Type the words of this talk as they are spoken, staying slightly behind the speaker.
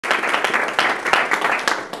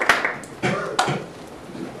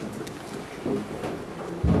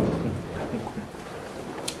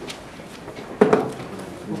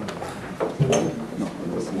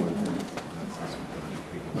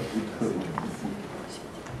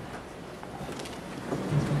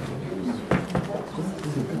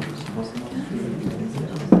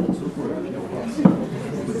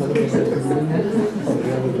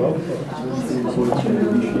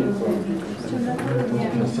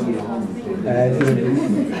So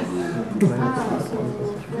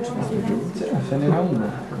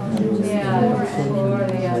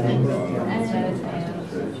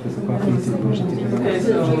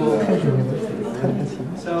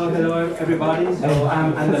hello everybody. So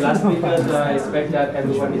I'm the last speaker, so I expect that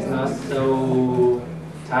everyone is not so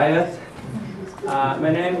tired.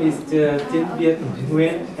 My name is Tien, Viet,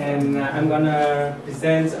 Nuyen, and I'm gonna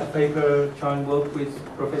present a paper joint work with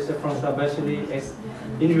Professor Francois Baccelli as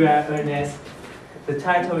India Ernest. The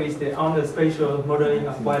title is On the Spatial Modeling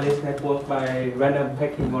of Wireless Network by Random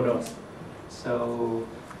Packing Models. So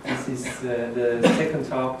this is the second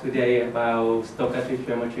talk today about stochastic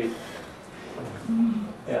geometry.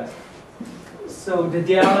 Yes. So the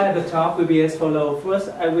dialogue at the top will be as follows. First,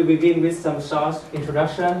 I will begin with some short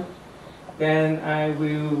introduction. Then I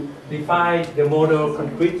will define the model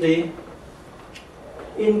concretely.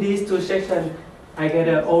 In these two sections, I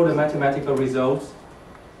gather all the mathematical results.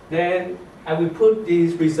 Then I will put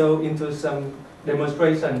these results into some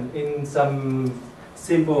demonstration in some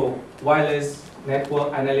simple wireless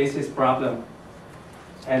network analysis problem.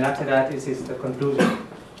 And after that, this is the conclusion.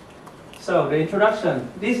 So the introduction.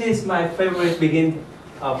 This is my favorite beginning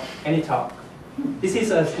of any talk. This is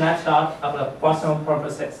a snapshot of a Poisson point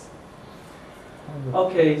process.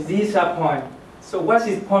 Okay, these are points. So what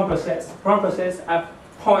is point process? Point process are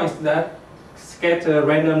points that scatter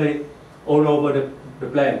randomly all over the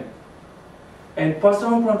plane. And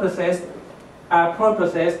Poisson point process are point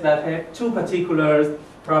process that have two particular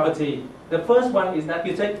properties. The first one is that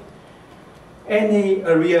you take any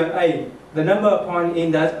area A. The number of points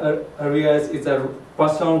in that area is a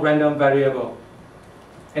Poisson random variable.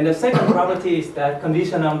 And the second property is that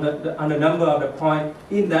condition on the number of the points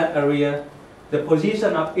in that area, the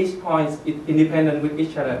position of each point is independent with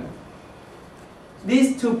each other.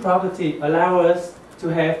 These two properties allow us to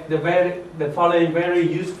have the following very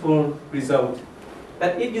useful result.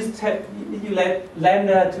 That if you let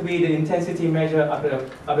lambda to be the intensity measure of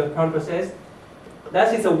the point process,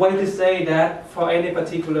 that is a way to say that for any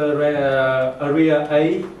particular area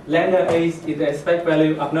A, lambda A is the expected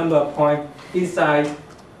value of number of points inside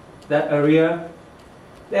that area.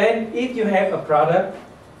 Then if you have a product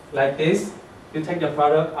like this, you take the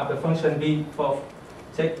product of the function B for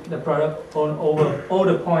take the product on over all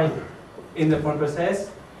the points in the point process,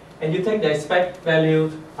 and you take the expected value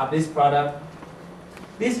of this product.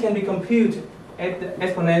 This can be computed at the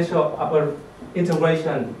exponential of an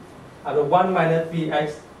integration of the 1 minus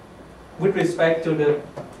Vx with respect to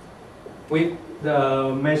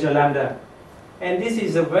the measure lambda. And this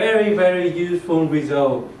is a very, very useful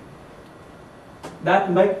result that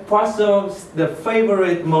makes Poisson the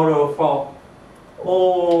favorite model for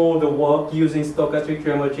all the work using stochastic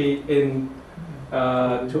geometry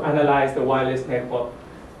to analyze the wireless network.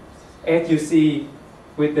 As you see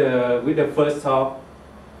with the first talk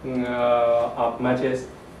of matches.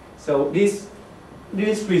 So this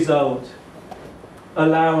result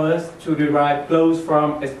allows us to derive closed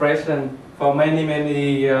form expression for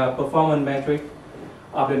many performance metrics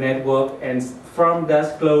of the network, and from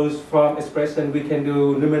that closed form expression we can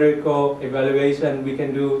do numerical evaluation, we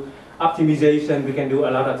can do optimization, we can do a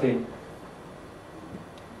lot of things.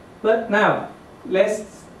 But now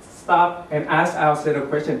let's stop and ask ourselves a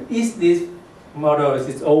question: is this model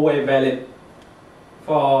is always valid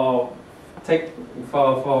for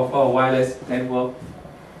wireless network?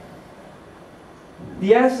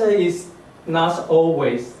 The answer is not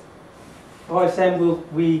always. For example,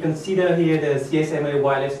 we consider here the CSMA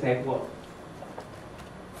wireless network.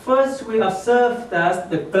 First, we observe that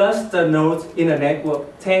the cluster nodes in a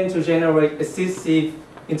network tend to generate excessive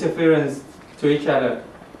interference to each other,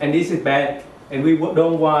 and this is bad, and we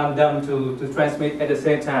don't want them to transmit at the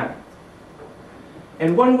same time.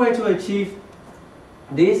 And one way to achieve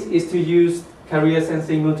this is to use carrier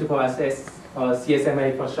sensing multiple access, or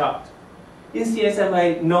CSMA for short. In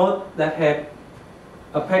CSMA, node that have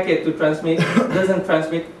a packet to transmit doesn't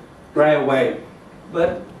transmit right away,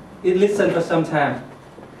 but it listens for some time.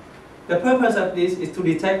 The purpose of this is to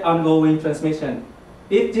detect ongoing transmission.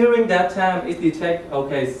 If during that time it detects,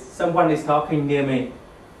 okay, someone is talking near me,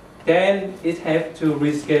 then it has to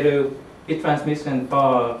reschedule its transmission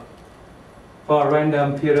for a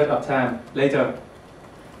random period of time later.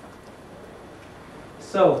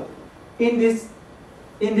 So, in this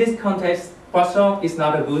context, Poisson is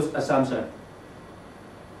not a good assumption.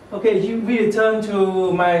 Okay, we return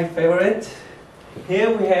to my favorite.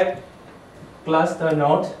 Here we have cluster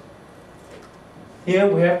node. Here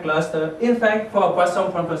we have cluster. In fact, for a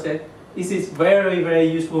Poisson point process, this is very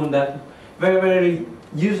useful that very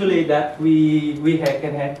usually that we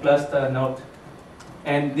can have cluster node,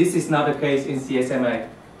 and this is not the case in CSMA.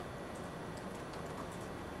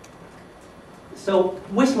 So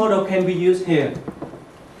which model can we use here?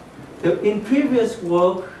 In previous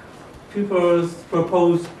work, people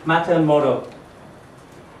proposed MATern model.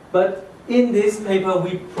 But in this paper,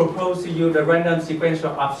 we propose to use the random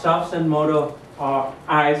sequential absorption model, or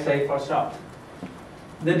RSA for short.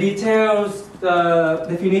 The details, the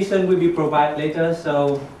definition will be provided later,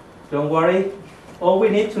 so don't worry. All we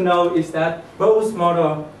need to know is that both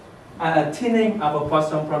models are a thinning of a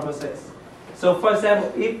Poisson process. So for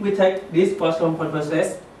example, if we take this Poisson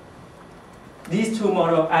process, these two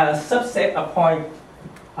models are a subset of points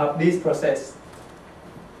of this process.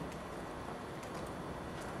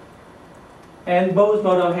 And both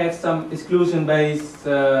models have some exclusion-based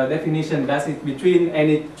definition. That is, between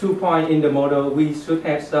any 2 points in the model, we should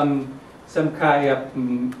have some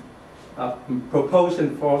kind of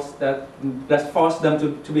propulsion force that force them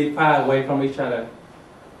to be far away from each other.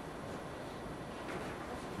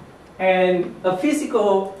 And a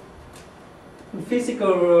physical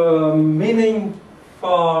meaning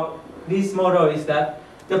for this model is that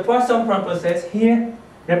the Poisson process here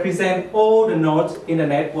represents all the nodes in the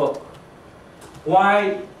network.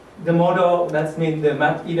 Why the model, that means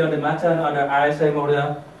either the MATern or the RSA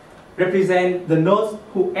model, represent the nodes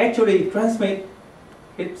who actually transmit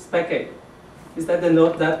its packet. Is that the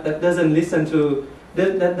node that doesn't listen to,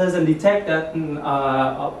 that doesn't detect that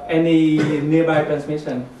any nearby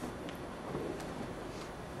transmission.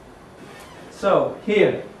 So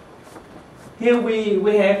here we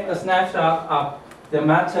have a snapshot of the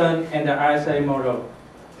MATern and the RSA model.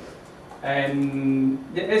 And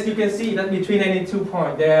as you can see, that between any 2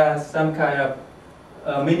 points, there are some kind of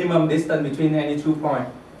minimum distance between any 2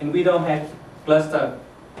 points. And we don't have cluster.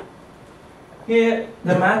 Here,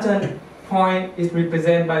 the MATern point is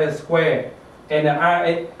represented by a square, and the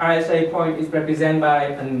RSA point is represented by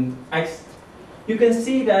an X. You can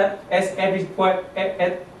see that at every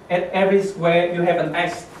square, you have an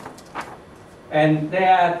X. And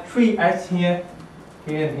there are 3 X here,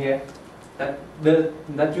 here, and here, that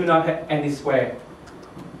do not have any square.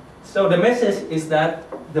 So the message is that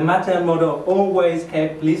the MATern model always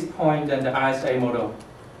has least point than the RSA model.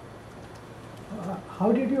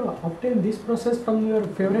 How did you obtain this process from your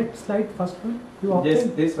favorite slide, first one? You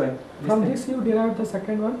obtained yes, this way. From this you derived the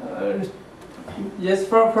second one? Yes,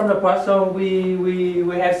 from the Poisson we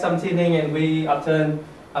have some thinning and we obtain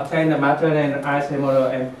the MATern and RSA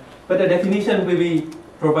model. But the definition will be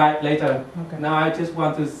provided later. Okay. Now I just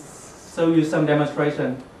want to show you some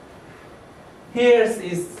demonstration. Here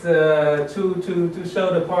is to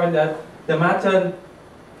show the point that the MATern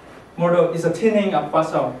model is a thinning of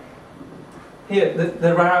Poisson. Here,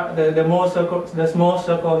 the small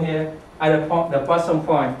circle here are the Poisson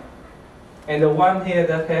point, and the one here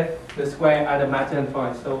that have the square are the MATern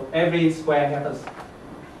point. So every square has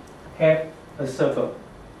a circle,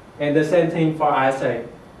 and the same thing for RSA.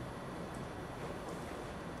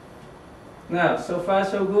 Now, so far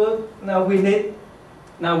so good. Now we give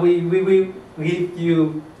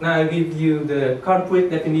you the concrete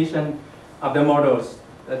definition of the models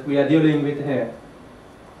that we are dealing with here.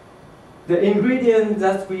 The ingredient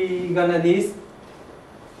that we gonna need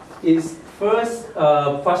is first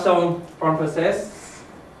Poisson process,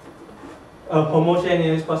 a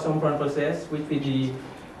homogeneous Poisson process, which we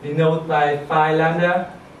denote by phi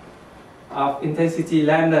lambda of intensity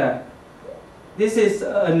lambda. This is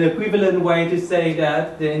an equivalent way to say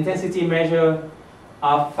that the intensity measure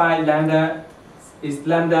of phi lambda is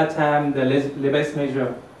lambda times the Lebesgue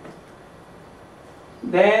measure.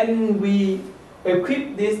 Then we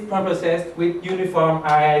equip this process with uniform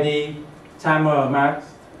RID timer marks.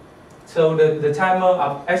 So the timer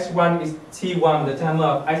of X1 is T1, the timer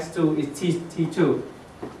of X2 is T2.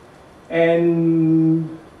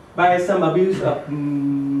 And by some abuse of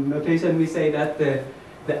notation, we say that the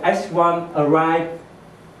X1 arrived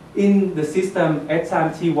in the system at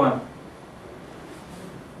time T1.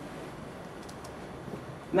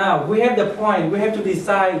 Now we have the point, we have to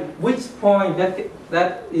decide which point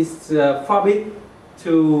that is forbid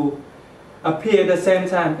to appear at the same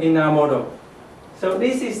time in our model. So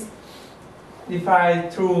this is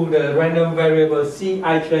defined through the random variable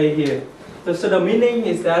Cij here. So the meaning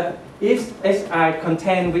is that if Xi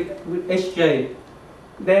contained with Xj,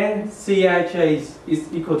 then Cij is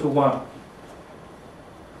equal to 1.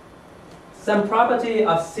 Some property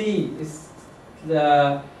of C is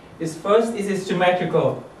first, it is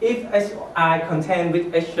symmetrical. If Xi contained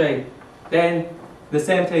with Xj, then the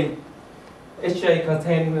same thing, Xj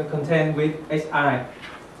contained with Xi.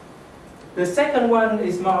 The second one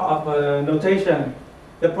is more of a notation.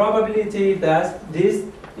 The probability that this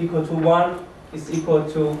equal to 1 is equal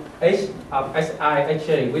to h of Xi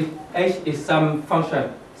Xj, which h is some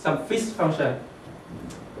function, some fixed function.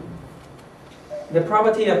 The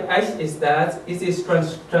property of H is that it is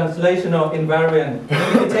translational invariant.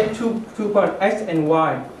 If you take two points X and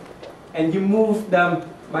Y, and you move them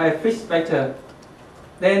by a fixed vector,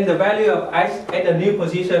 then the value of X at the new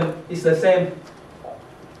position is the same.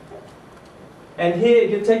 And here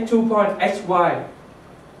you take 2 points X, Y,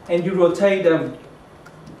 and you rotate them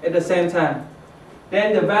at the same time.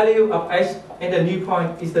 Then the value of X at the new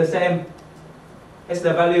point is the same as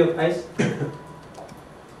the value of X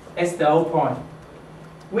as the old point.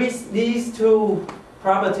 With these two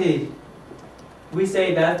properties, we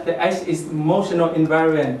say that the X is motional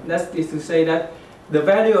invariant. That is to say that the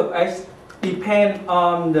value of X depends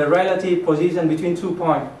on the relative position between 2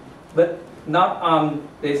 points, but not on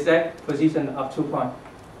the exact position of 2 points.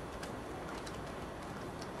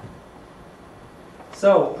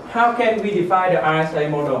 So how can we define the RSA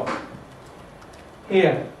model?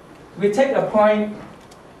 Here, we take a point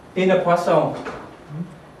in a Poisson.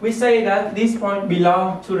 We say that this point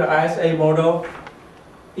belongs to the RSA model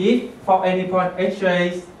if for any point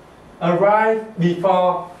Xj arrive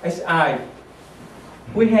before Xi.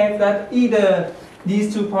 We have that either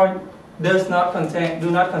these 2 points do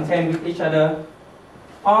not contain with each other,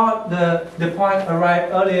 or the point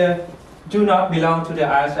arrived earlier do not belong to the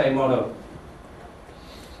RSA model.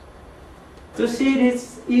 To see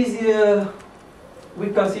this easier, we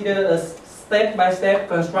consider a step-by-step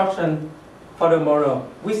construction for the model,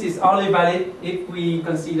 which is only valid if we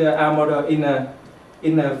consider our model in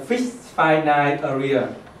a fixed finite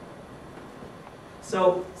area.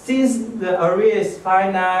 So since the area is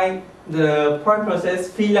finite, the point process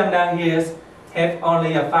phi lambda here have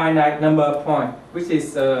only a finite number of points, which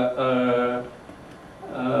is a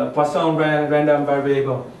Poisson random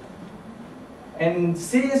variable. And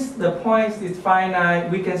since the points is finite,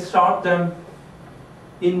 we can sort them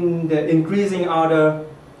in the increasing order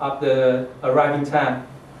of the arriving time.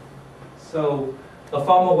 So a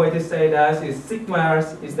formal way to say that is sigma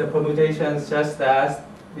is the permutation such that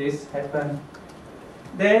this happens.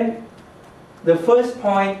 Then the first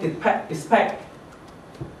point is packed.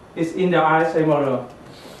 It's in the RSA model.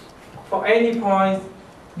 For any point,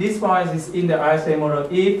 this point is in the RSA model.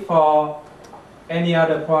 If for any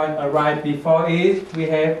other point arrive before it, we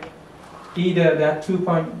have either that 2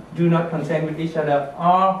 points do not contain with each other,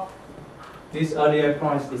 or this earlier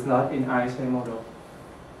point is not in RSA model.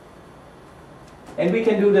 And we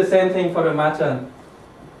can do the same thing for the MATern.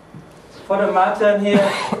 For the MATern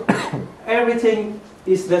here, everything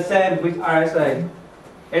is the same with RSA,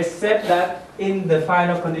 except that in the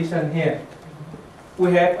final condition here,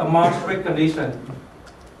 we have a more strict condition.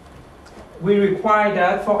 We require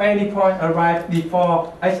that for any point arrive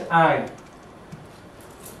before Hi,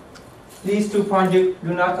 these 2 points do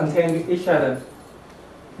not contain with each other.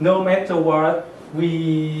 No matter what,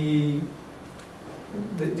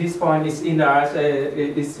 this point is in the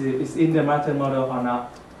RSA, is in the MATern model or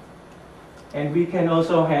not. And we can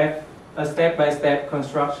also have a step-by-step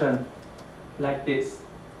construction like this.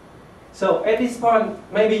 So at this point,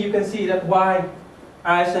 maybe you can see that why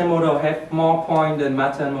RSA model have more points than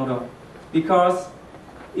MATern model, because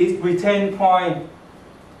it retains point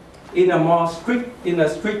in a more stricter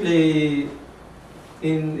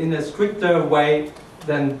way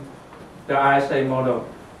than the RSA model.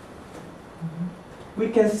 We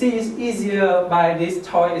can see it's easier by this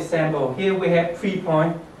toy example. Here we have 3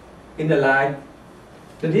 points in the line.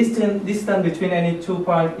 The distance between any 2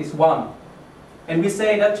 points is 1. And we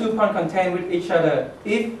say that 2 points contain with each other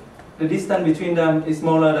if the distance between them is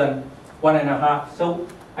smaller than 1.5. So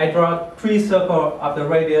I draw 3 circles of the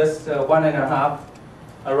radius 1.5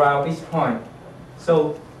 around each point.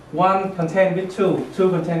 So 1 contains with 2, 2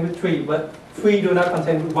 contains with 3, but 3 do not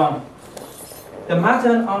contain with 1. The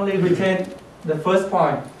MATern only retains the first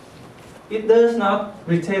point. It does not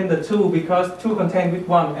retain the 2 because 2 contains with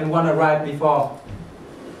 1 and 1 arrived before.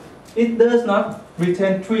 It does not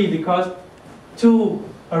retain 3 because 2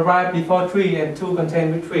 arrived before 3 and 2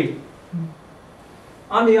 contains with 3.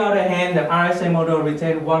 On the other hand, the RSA model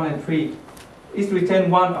retains 1 and 3. It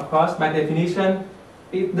retains 1, of course, by definition.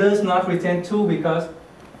 It does not retain 2 because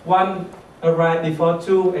 1 arrived before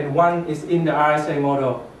 2 and 1 is in the RSA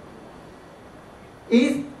model.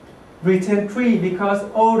 It retains 3 because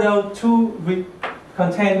although 2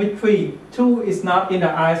 contains with 3, 2 is not in the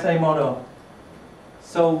RSA model.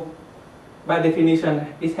 So by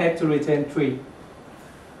definition, it has to retain 3.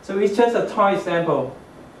 So it's just a toy example.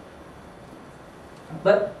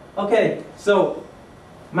 But okay, so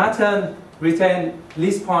MATern retain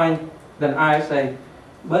less point than RSA.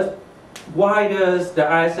 But why does the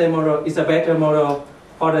RSA model is a better model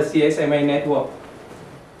for the CSMA network?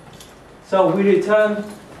 So we return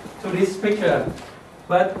to this picture.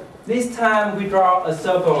 But this time we draw a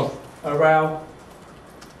circle around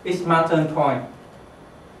each Matern point.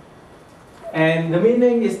 And the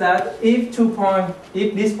meaning is that if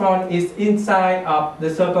this point is inside of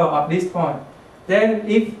the circle of this point, then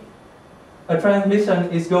if a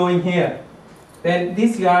transmission is going here, then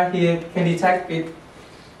this guy here can detect it.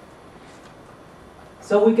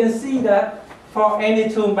 So we can see that for any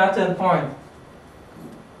two Matern points,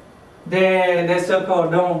 their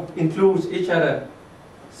circle don't include each other,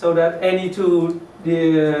 so that any two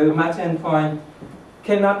the Matern point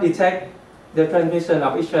cannot detect the transmission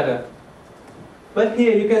of each other. But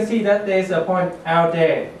here you can see that there is a point out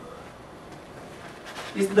there.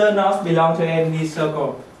 It does not belong to any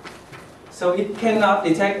circle. So it cannot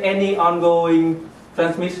detect any ongoing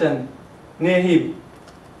transmission near him.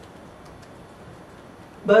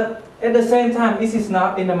 But at the same time, this is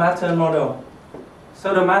not in the Matern model.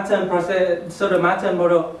 So the Matern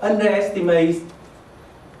model underestimates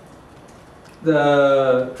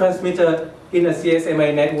the transmitter in a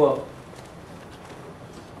CSMA network.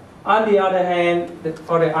 On the other hand,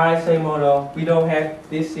 for the RSA model, we don't have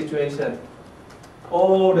this situation.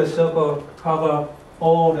 All the circles cover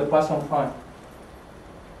all the Poisson points.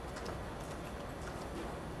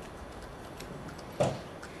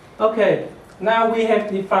 Okay, now we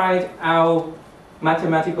have defined our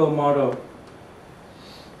mathematical model.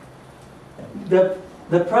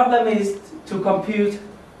 The problem is to compute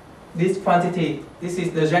this quantity. This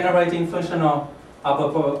is the generating function of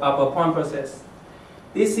a point process.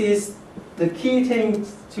 This is the key thing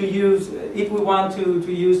to use if we want to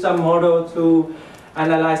use some model to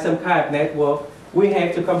analyze some kind of network. We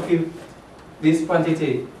have to compute this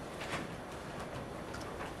quantity.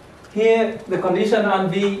 Here, the condition on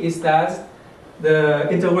V is that the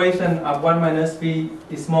integration of 1 minus V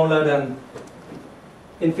is smaller than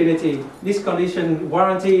infinity. This condition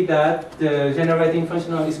guarantees that the generating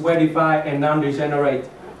function is well defined and non-degenerate.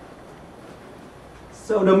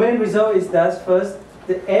 So the main result is that first,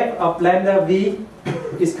 the f of lambda V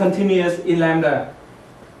is continuous in lambda.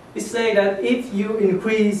 It says that if you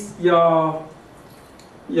increase your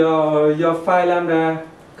phi lambda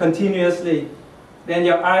continuously, then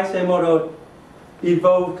your RSA model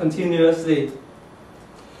evolves continuously.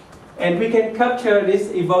 And we can capture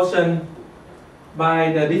this evolution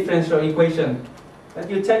by the differential equation. That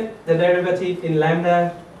you take the derivative in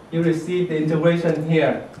lambda, you receive the integration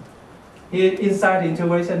here. Here inside the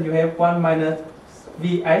integration you have 1 minus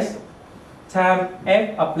Vh times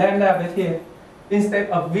f of lambda right here. Instead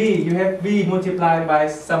of V, you have V multiplied by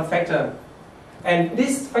some factor. And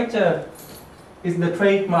this factor is the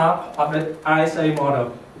trademark of the RSA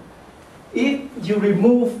model. If you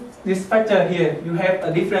remove this factor here, you have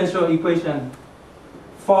a differential equation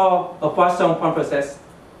for a Poisson point process.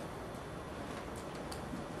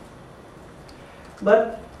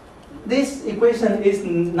 But this equation is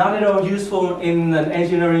not at all useful in an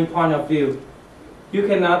engineering point of view. You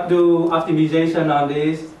cannot do optimization on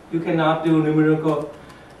this. You cannot do numerical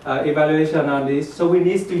evaluation on this. So we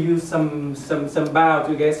need to use some bound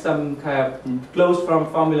to get some kind of closed form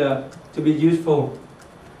formula to be useful.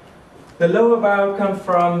 The lower bound comes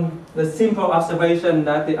from the simple observation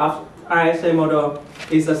that the RSA model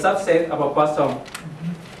is a subset of a Poisson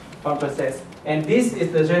point process. And this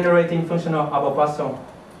is the generating function of a Poisson.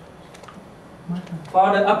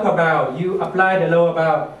 For the upper bound, you apply the lower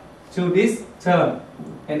bound to this term,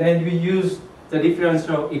 and then we use the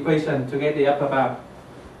differential equation to get the upper bound.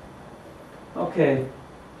 Okay.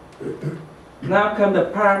 Now comes the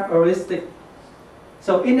prime heuristic.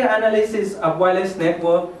 So in the analysis of wireless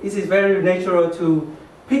network, it is very natural to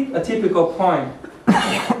pick a typical point.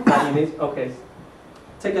 Okay.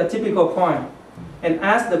 Take a typical point and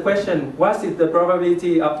ask the question, what is the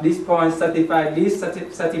probability of this point satisfy this,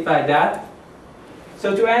 satisfy that?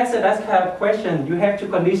 So to answer that kind of question, you have to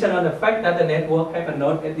condition on the fact that the network have a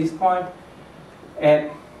node at this point,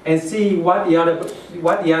 and see what the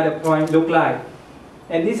other point look like.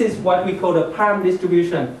 And this is what we call the prime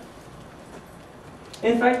distribution.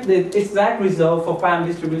 In fact, the exact result for prime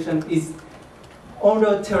distribution is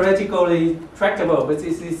although theoretically tractable, but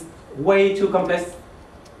this is way too complex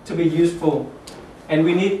to be useful. And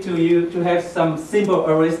we need to have some simple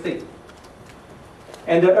heuristic.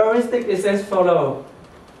 And the heuristic is as follows.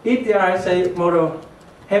 If the RSA model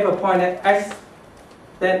have a point at x,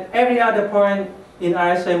 then every other point in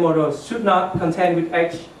RSA model should not contain with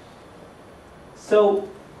h. So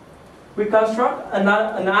we construct an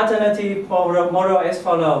alternative model as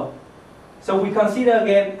follows. So we consider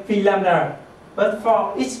again phi lambda, but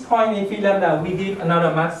for each point in phi lambda we give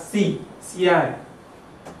another max c, ci.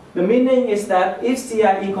 The meaning is that if ci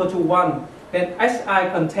equal to 1, then xi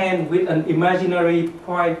contained with an imaginary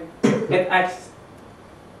point at x.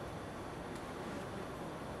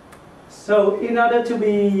 So in order to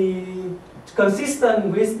be consistent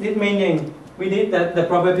with this meaning, we need that the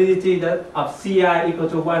probability that of Ci equal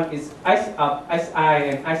to 1 is x of xi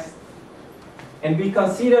and x. And we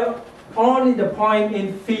consider only the point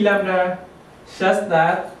in phi lambda such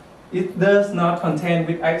that it does not contain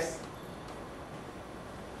with x.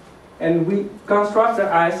 And we construct the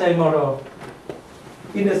ISA model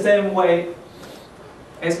in the same way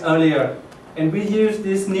as earlier. And we use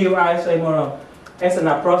this new ISA model as an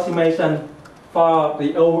approximation for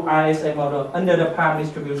the old ISA model under the palm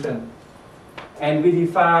distribution. And we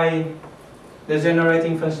define the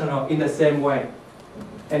generating functional in the same way.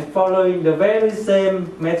 And following the very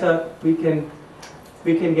same method, we can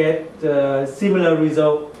get the similar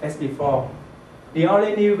result as before. The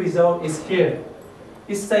only new result is here.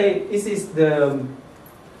 It says this is the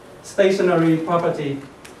stationary property.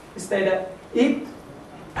 It says that if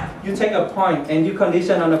you take a point and you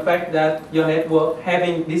condition on the fact that your network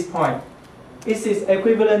having this point, it is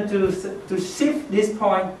equivalent to shift this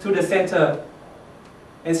point to the center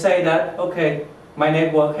and say that, okay, my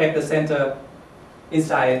network has the center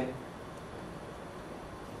inside.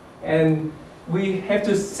 And we have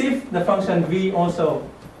to shift the function v also,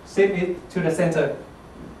 shift it to the center.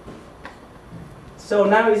 So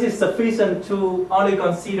now it is sufficient to only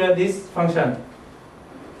consider this function.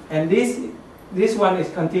 And this one is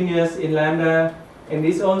continuous in lambda, and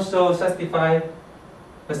this also satisfies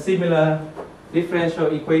a similar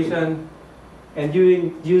differential equation. And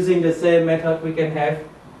using the same method, we can have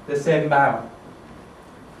the same bound.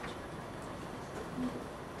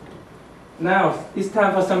 Now, it's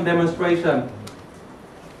time for some demonstration.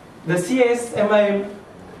 The CSMA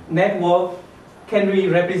network can be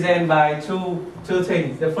represented by two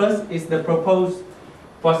things. The first is the proposed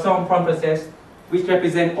Poisson process, which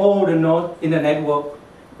represents all the nodes in the network.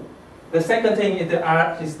 The second thing is the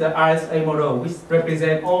RSA model, which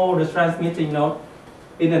represents all the transmitting nodes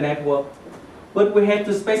in the network. But we have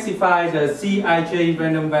to specify the Cij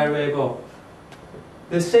random variable.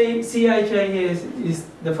 The Cij is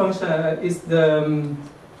the function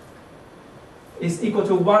is equal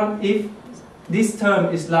to 1 if this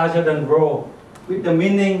term is larger than rho, with the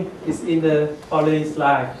meaning is in the following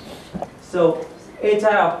slide. So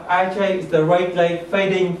eta of Ij is the rate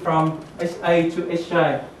fading from Hi to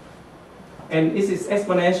Hi, and this is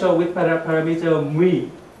exponential with parameter μ,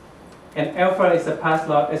 and alpha is the path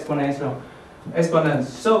law exponent.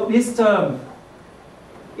 So this term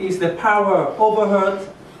is the power overheard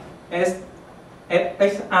at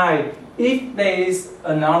Hi if there is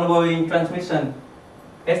an ongoing transmission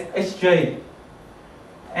at Hj,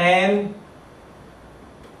 and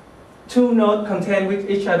two nodes contain with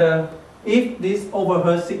each other if this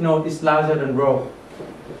overheard signal is larger than rho.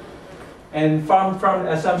 And from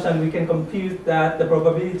the assumption, we can compute that the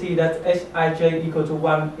probability that Hij equal to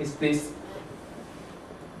 1 is this.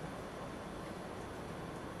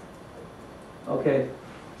 Okay,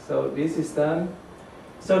 so this is done.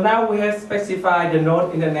 So now we have specified the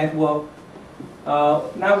node in the network.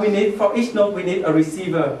 Now we need, for each node, we need a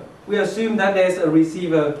receiver. We assume that there's a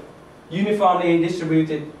receiver uniformly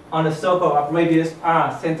distributed on a circle of radius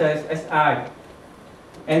r, center as Si.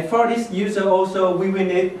 And for this user also, we will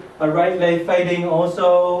need a right fading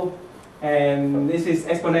also, and this is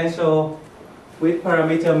exponential with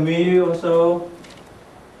parameter μ also.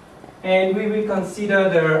 And we will consider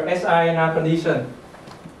the SINR condition.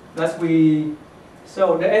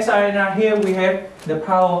 So the SINR, here we have the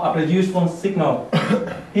power of the useful signal.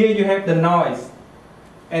 Here you have the noise.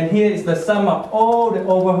 And here is the sum of all the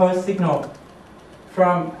overheard signal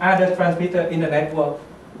from other transmitter in the network.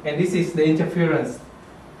 And this is the interference.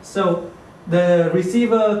 So the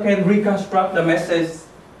receiver can reconstruct the message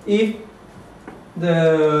if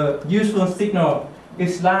the useful signal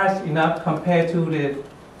is large enough compared to the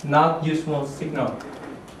not useful signal.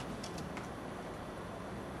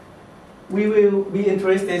 We will be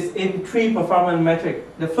interested in three performance metrics.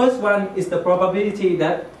 The first one is the probability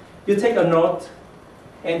that you take a node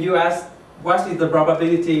and you ask what is the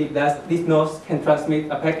probability that this node can transmit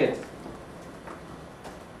a packet.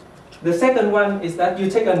 The second one is that you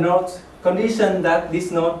take a node, condition that this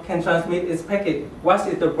node can transmit its packet. What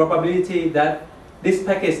is the probability that this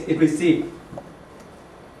packet is received?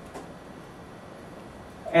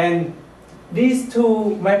 And these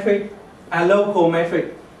two metrics are local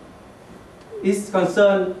metrics. It's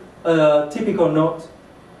concerned a typical node.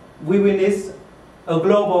 We will need a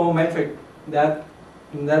global metric that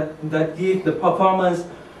gives the performance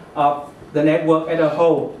of the network as a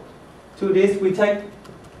whole. To this, we take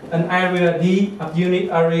an area D of unit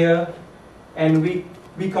area and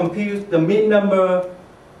we compute the mean number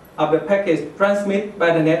of the packets transmitted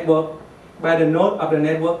by the network, by the node of the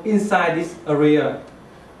network inside this area.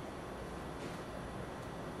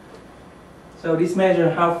 So this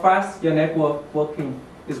measures how fast your network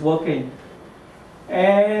is working.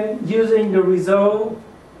 And using the result,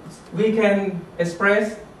 we can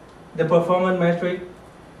express the performance metric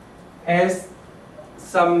as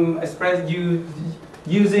some express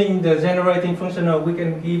using the generating functional. We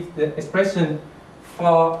can give the expression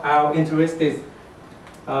for our interested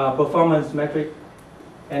performance metric.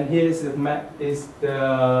 And here is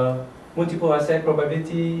the multiple access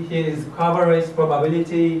probability. Here is coverage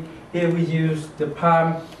probability. Here we use the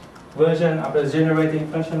palm version of the generating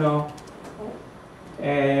functional.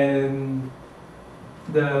 And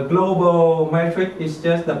the global metric is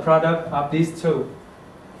just the product of these two.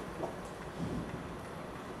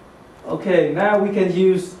 Okay, now we can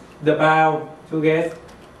use the bound to get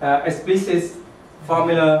explicit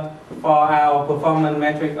formula for our performance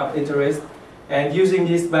metric of interest. And using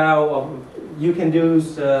this bound, you can do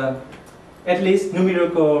at least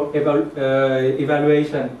numerical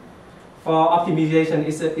evaluation. For optimization,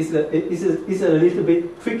 it's a little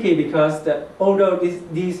bit tricky because although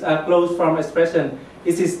these are closed form expression,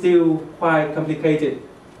 it is still quite complicated.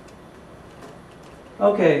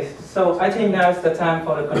 Okay, so I think now is the time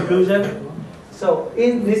for the conclusion. So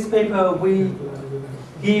in this paper, we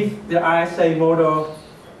give the RSA model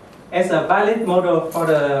as a valid model for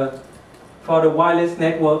the wireless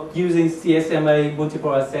network using CSMA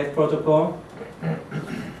multiple access protocol.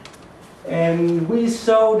 And we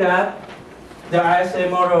show that the RSA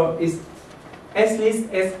model is at least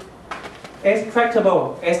as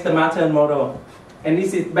tractable as the MATern model. And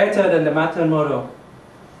this is better than the MATern model.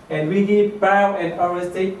 And we give Brown and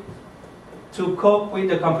heuristic to cope with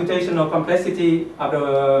the computational complexity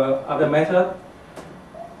of the method.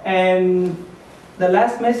 And the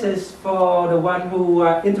last message for the one who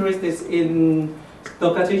are interested in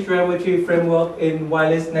stochastic geometry framework in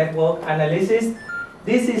wireless network analysis,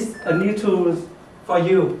 this is a new tool for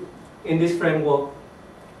you in this framework.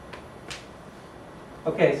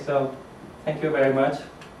 Okay, so thank you very much.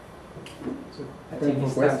 So, I think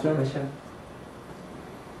it's time for question.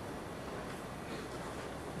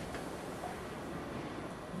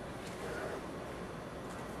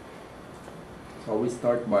 So we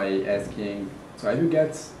start by asking, so have you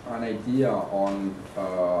get an idea on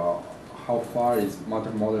how far is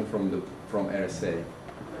MATern model from RSA?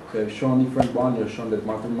 So you've shown different one, you've shown that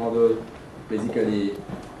MATern model basically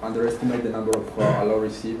underestimate the number of allow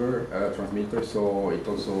receiver transmitters, so it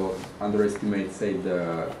also underestimates, say,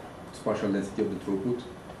 the spatial density of the throughput.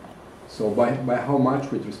 So by how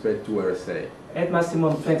much with respect to RSA? At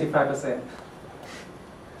maximum 25%.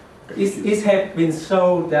 It has been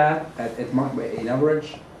shown that in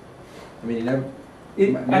average, I mean, at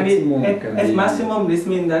maximum, this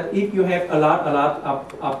means that if you have a lot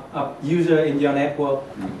of user in your network,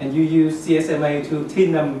 and you use CSMA to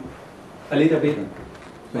thin them a little bit.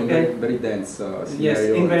 So okay. In very dense scenario. Yes,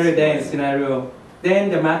 in very dense scenario. Then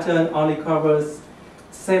the MATern only covers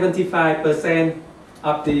 75%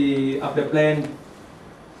 of the plane,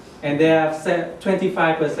 and there are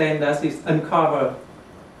 25% that is uncovered,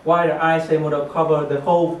 while the RSA model covers the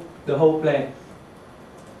whole plane.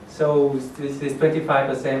 So this is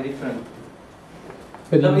 25% different.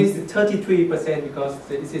 But no, it's 33% because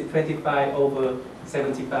this is 25 over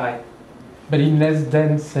 75. But in less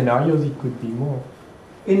dense scenarios, it could be more.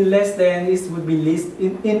 In less than, it would be least.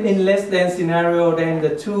 In less than scenario, then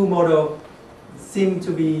the two models seem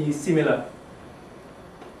to be similar.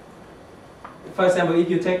 For example, if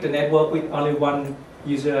you take the network with only one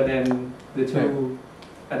user, then the two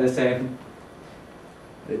are the same.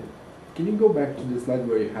 Can you go back to the slide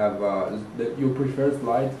where you have your preferred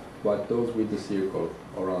slide, but those with the circle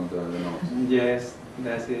around the nodes? Yes,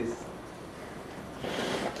 that is.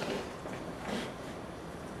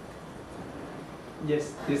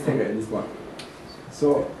 Yes, this thing. Okay, this one.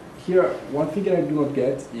 So here, one thing I do not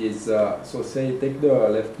get is, so say, take the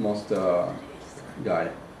leftmost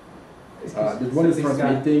guy. This one is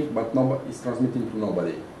transmitting, but is transmitting to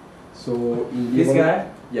nobody. So in this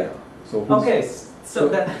guy? Yeah. So okay. So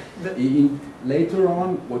that later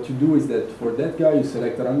on, what you do is that for that guy, you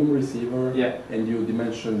select a random receiver, and you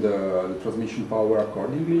dimension the transmission power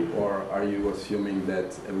accordingly, or are you assuming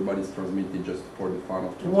that everybody's transmitting just for the fun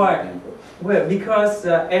of transmitting? Why? Well, because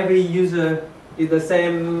every user is the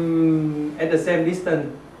same at the same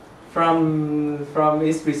distance from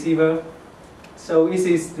its receiver, so it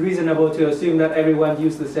is reasonable to assume that everyone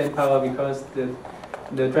uses the same power because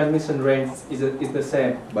the transmission range is the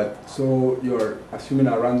same. But so you're assuming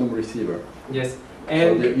a random receiver? Yes,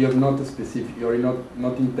 And so you have not a specific, you're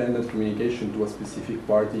not intended communication to a specific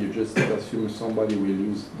party, you just assume somebody will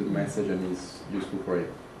use the message and is useful for it.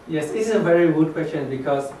 yes, it's a very good question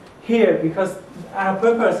because here, because our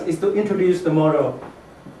purpose is to introduce the model.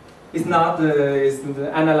 It's not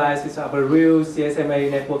the analysis of a real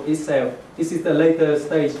CSMA network itself. This is the later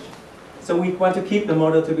stage. So we want to keep the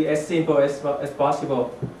model to be as simple as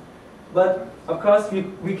possible. But of course,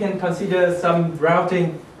 we can consider some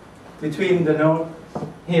routing between the nodes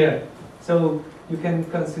here. So you can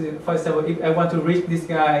consider, for example, if I want to reach this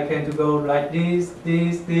guy, I can go like this,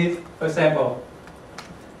 for example.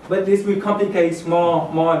 But this will complicate more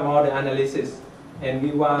and more the analysis. And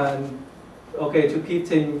we want, okay, to keep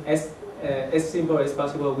things as simple as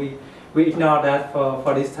possible, we ignore that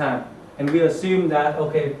for this time. And we assume that,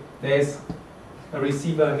 okay, there's a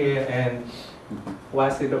receiver here and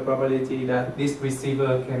what's the probability that this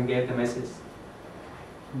receiver can get the message.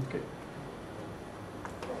 Okay.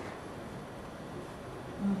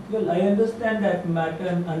 Well, I understand that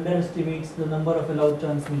MATern underestimates the number of allowed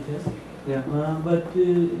transmitters. Yeah. But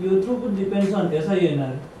your throughput depends on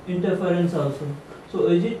SINR, interference also. So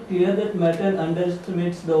is it clear that MATern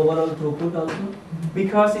underestimates the overall throughput also?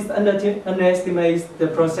 Because it underestimates the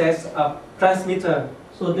process of transmitter.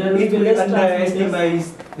 So there will It be will less underestimate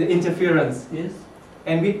transmitters. the interference. Yes.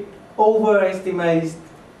 And we overestimate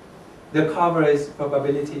the coverage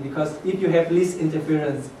probability because if you have least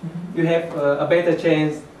interference, you have a better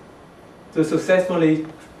chance to successfully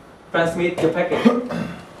transmit the packet.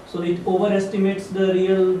 So it overestimates the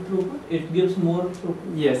real throughput? It gives more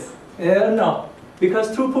throughput? Yes. No,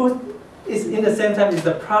 because throughput is in the same time is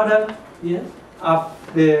the product Yes. of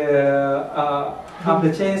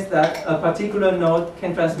the chance that a particular node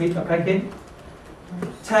can transmit a packet,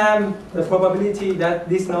 time the probability that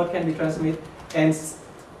this node can be transmitted, and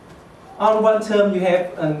on one term you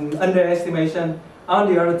have an underestimation,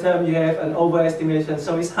 on the other term you have an overestimation.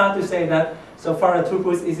 So it's hard to say that so far a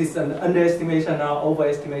throughput is an underestimation or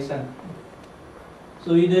overestimation.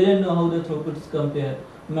 So he doesn't know how the throughputs compare,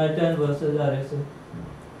 MATern versus RSA.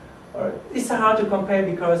 It's hard to compare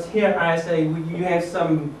because here I say you have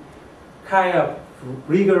some kind of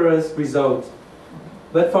rigorous results.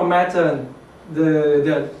 But for MATern,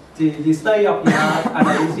 the state of the art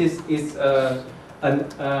analysis is a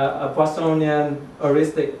Poissonian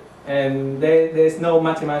heuristic, and there's no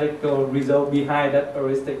mathematical result behind that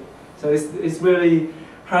heuristic. So it's really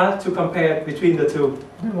hard to compare between the two.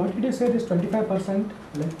 Then what did you say? This 25%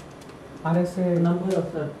 RSA Number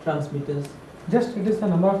of transmitters. Just it is the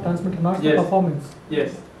number of transmitter, not Yes. the performance.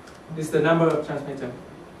 Yes, it's the number of transmitter.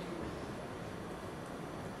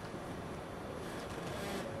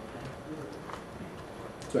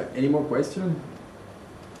 So any more questions?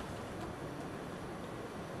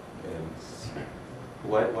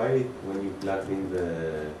 Why when you plug in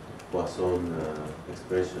the Poisson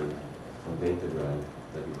expression from the integral,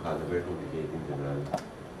 that you had a very complicated integral,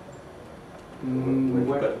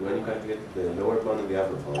 when you calculate the lower bound and the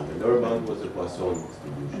upper bound, the lower bound was a Poisson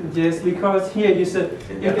distribution. Yes, because here you said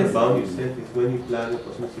And the upper bound you said is when you plug a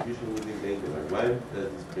Poisson distribution within the integral. Why does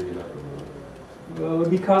this bring an upper bound?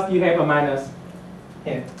 because you have a minus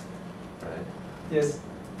here. Right? Yes.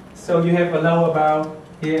 So you have a lower bound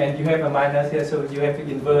here and you have a minus here, so you have to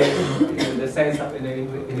invert the sense of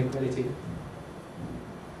inequality.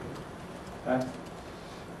 Right?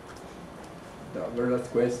 The very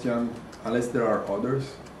last question, unless there are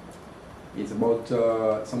others, it's about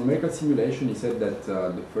some numerical simulation. He said that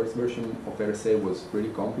the first version of RSA was pretty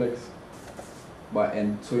complex,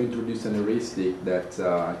 and so he introduced an heuristic that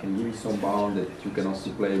can give you some bound that you can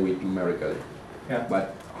also play with numerically. Yeah.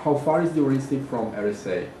 But how far is the heuristic from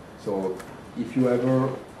RSA? So if you ever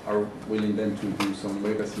are willing then to do some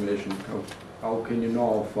numerical simulation, how can you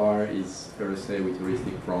know how far is RSA with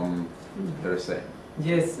heuristic from RSA?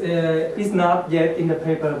 Yes, it's not yet in the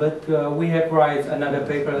paper, but we have write another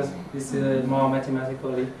paper. This is more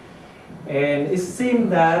mathematically, and it seems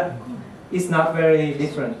that it's not very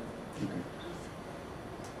different. Okay.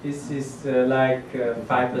 This is like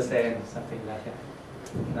 5%, something like that.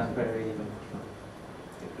 Not very different.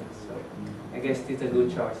 So I guess it's a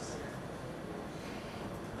good choice.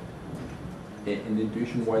 And the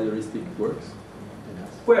intuition why the heuristic works?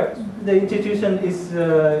 Well, the institution is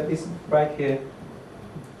right here.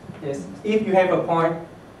 Yes, if you have a point,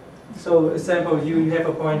 so example, you have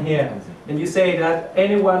a point here, and you say that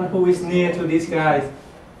anyone who is near to this guy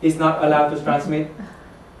is not allowed to transmit.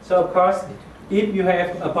 So of course, if you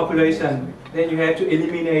have a population, then you have to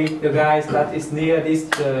eliminate the guys that is near this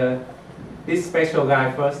special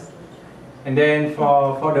guy first, and then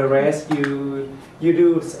for the rest, you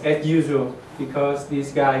do as usual. because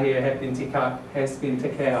this guy here has been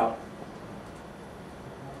taken care of.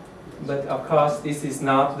 But of course, this is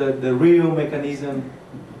not the real mechanism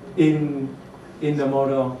in the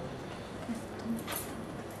model.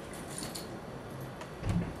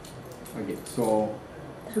 Okay, so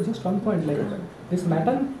just one point, like this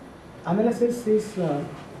MATern analysis is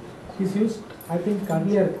used, I think,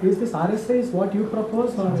 earlier. Is this RSA is what you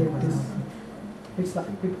propose, or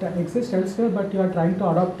it exists elsewhere, but you are trying to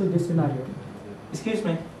adopt to this scenario? Excuse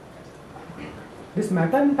me? This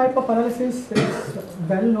MATern type of analysis is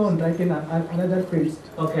well known, right, in another fields.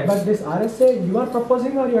 Okay. But this RSA you are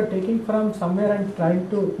proposing, or you are taking from somewhere and trying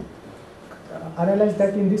to analyze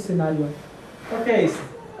that in this scenario? Okay,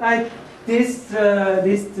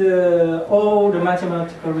 all the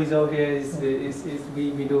mathematical result here is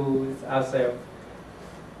we do ourselves.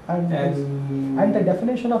 And the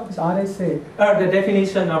definition of this RSA? The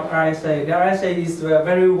definition of RSA. The RSA is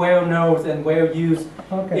very well known and well used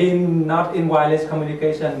not in wireless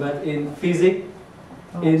communication, but in physics,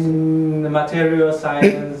 in material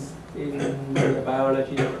science, in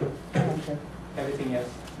biology, everything else.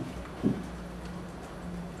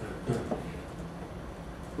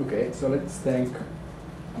 okay, so let's thank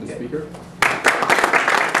the speaker.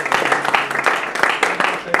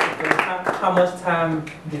 How much time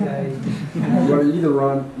did I? You are a little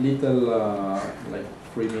like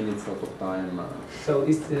 3 minutes out of time. So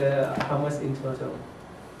it's how much in total,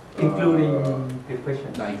 including the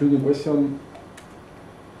question? Now, including question,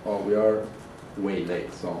 we are way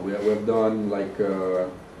late. So we have done like.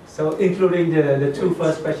 So including the two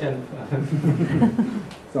first questions.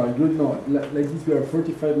 So include like this we are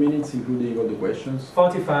 45 minutes including all the questions.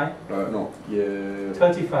 45. No, yeah.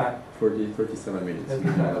 35. 37 minutes.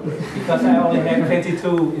 Because I only have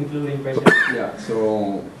 22 including questions. Yeah.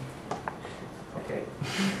 So. Okay.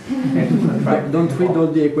 Don't read all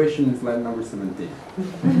the equations. Slide number 17.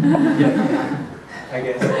 Yeah. I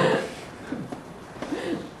guess.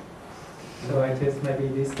 So I just maybe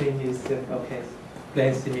this thing is okay.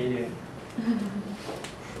 Plans immediate.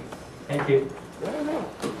 Thank you.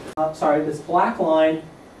 Sorry, this black line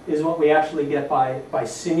is what we actually get by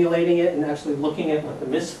simulating it and actually looking at what the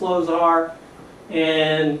misflows are.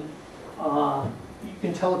 And you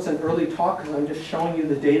can tell it's an early talk because I'm just showing you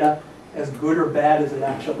the data as good or bad as it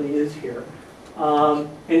actually is here. And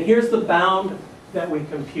here's the bound that we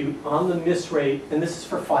compute on the miss rate, and this is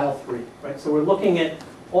for file 3, right? So we're looking at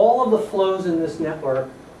all of the flows in this network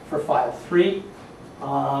for file 3.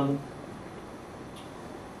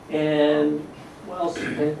 And what else?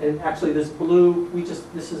 And actually, this blue,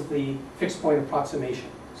 this is the fixed point approximation.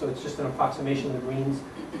 So it's just an approximation. The green's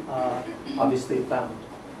obviously bound.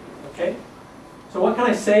 Okay. So what can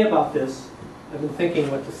I say about this? I've been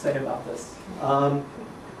thinking what to say about this.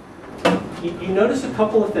 You notice a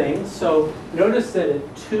couple of things. So notice that at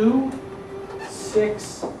 2,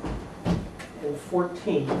 6, and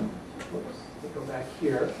 14. Whoops. Go back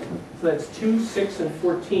here. So that's 2, 6, and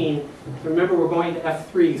 14. Remember, we're going to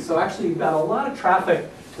F3. So actually, you've got a lot of traffic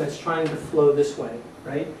that's trying to flow this way,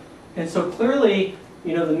 right? And so clearly,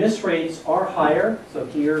 you know, the miss rates are higher. So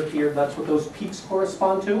here, that's what those peaks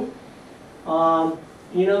correspond to.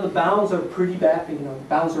 You know, the bounds are pretty bad. You know,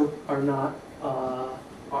 bounds are not are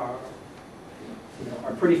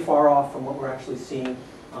pretty far off from what we're actually seeing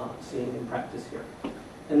in practice here.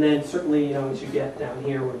 And then certainly, you know, as you get down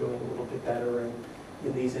here, we're doing a little bit better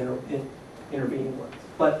in these intervening ones.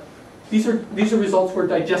 But these are results we're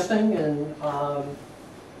digesting, and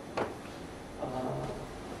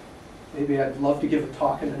maybe I'd love to give a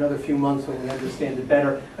talk in another few months when we understand it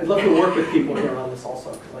better. I'd love to work with people here on this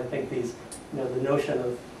also, because I think these, you know, the notion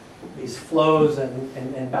of these flows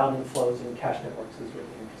and bounding flows in cache networks is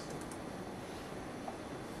really interesting.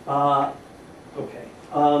 Okay.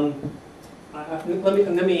 I'm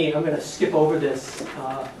going to skip over this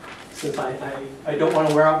since I don't want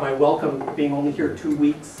to wear out my welcome being only here 2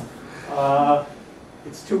 weeks.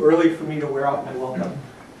 It's too early for me to wear out my welcome.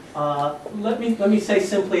 Let me say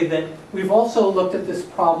simply that we've also looked at this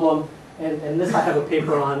problem, and this I have a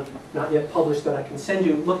paper on, not yet published, that I can send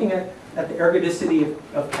you, looking at the ergodicity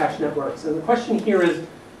of cache networks. And the question here is,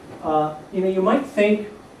 you know, you might think,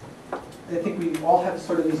 I think we all have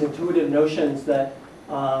sort of these intuitive notions that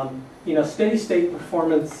you know, steady state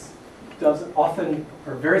performance doesn't often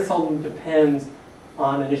or very seldom depends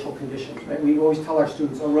on initial conditions, right? We always tell our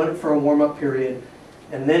students, oh, run it for a warm-up period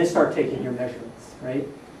and then start taking your measurements, right?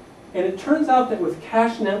 And it turns out that with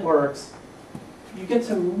cache networks, you get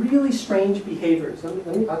some really strange behaviors.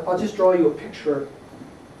 I'll just draw you a picture.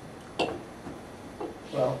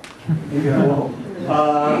 Well, maybe I won't.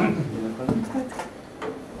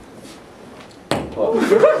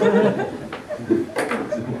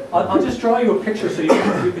 I'll just draw you a picture so you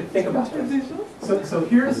can think about this. So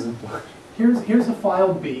here's a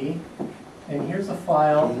file B, and here's a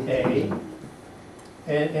file A,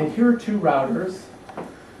 and here are two routers,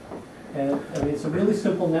 and I mean it's a really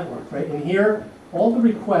simple network, right? And here all the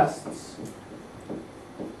requests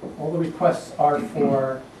are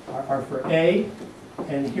for A,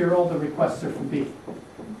 and here all the requests are for B.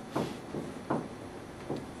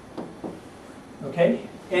 Okay?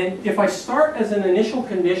 And if I start as an initial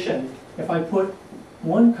condition, if I put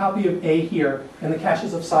one copy of A here, and the cache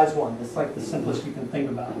is of size 1, that's like the simplest you can think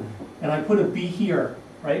about, and I put a B here,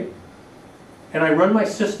 right? And I run my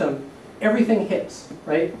system, everything hits,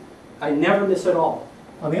 right? I never miss at all.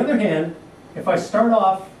 On the other hand, if I start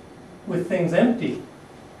off with things empty,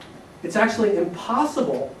 it's actually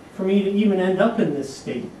impossible for me to even end up in this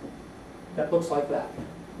state that looks like that,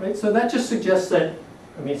 right? So that just suggests that,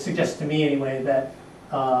 I mean, it suggests to me anyway, that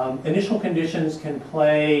initial conditions can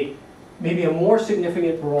play maybe a more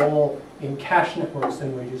significant role in cache networks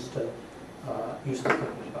than we're used to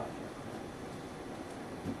thinking about.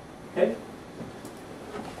 Okay?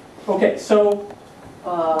 Okay, so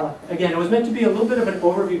again, it was meant to be a little bit of an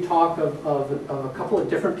overview talk of a couple of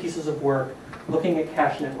different pieces of work looking at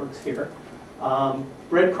cache networks here.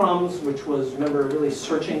 Breadcrumbs, which was, remember, really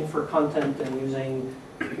searching for content and using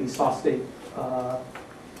the saw state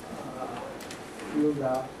field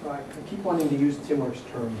route. I keep wanting to use Timur's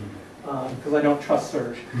term because I don't trust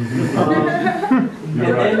search.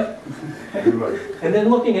 And then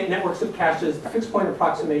looking at networks of caches, fixed point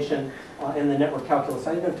approximation, and the network calculus.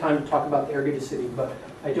 I didn't have time to talk about the ergodicity, but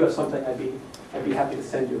I do have something I'd be happy to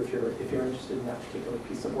send you if you're interested in that particular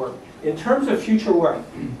piece of work. In terms of future work,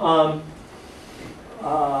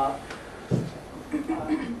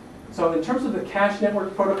 so in terms of the cache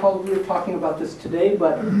network protocol, we were talking about this today,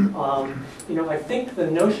 but you know, I think the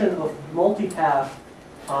notion of multipath,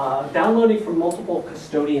 downloading from multiple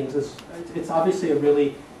custodians is, it's obviously a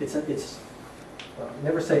really,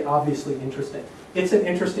 never say obviously interesting. It's an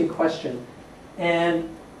interesting question. And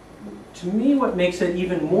to me, what makes it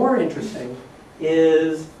even more interesting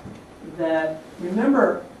is that,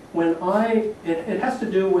 remember, when it has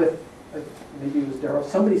to do with, maybe it was Daryl,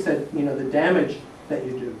 somebody said, you know, the damage that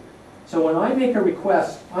you do. So when I make a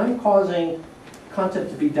request, I'm causing content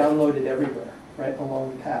to be downloaded everywhere, right,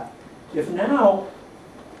 along the path. If now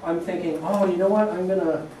I'm thinking, oh, you know what, I'm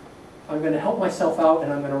gonna help myself out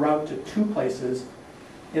and I'm gonna route to 2 places,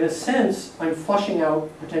 in a sense, I'm flushing out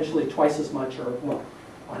potentially twice as much, or well,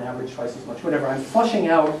 on average twice as much, whatever. I'm flushing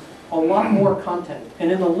out a lot more content.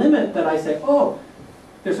 And in the limit that I say, oh,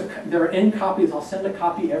 there are n copies, I'll send a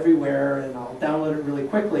copy everywhere and I'll download it really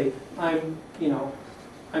quickly, I'm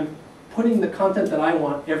putting the content that I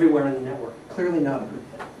want everywhere in the network. Clearly not a good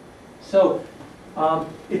thing. So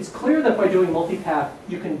it's clear that by doing multipath,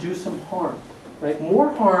 you can do some harm, right? More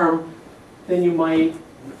harm than you might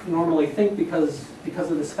normally think because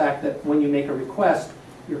of this fact that when you make a request,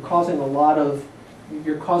 you're causing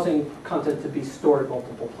content to be stored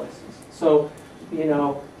multiple places. So, you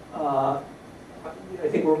know, I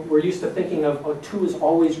think we're used to thinking of 2 is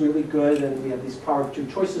always really good, and we have these power of 2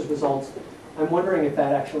 choices results. I'm wondering if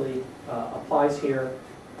that actually applies here.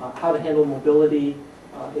 How to handle mobility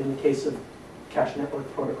in the case of cache network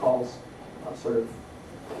protocols, I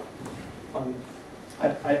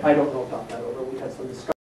don't know about that, although we had some discussion.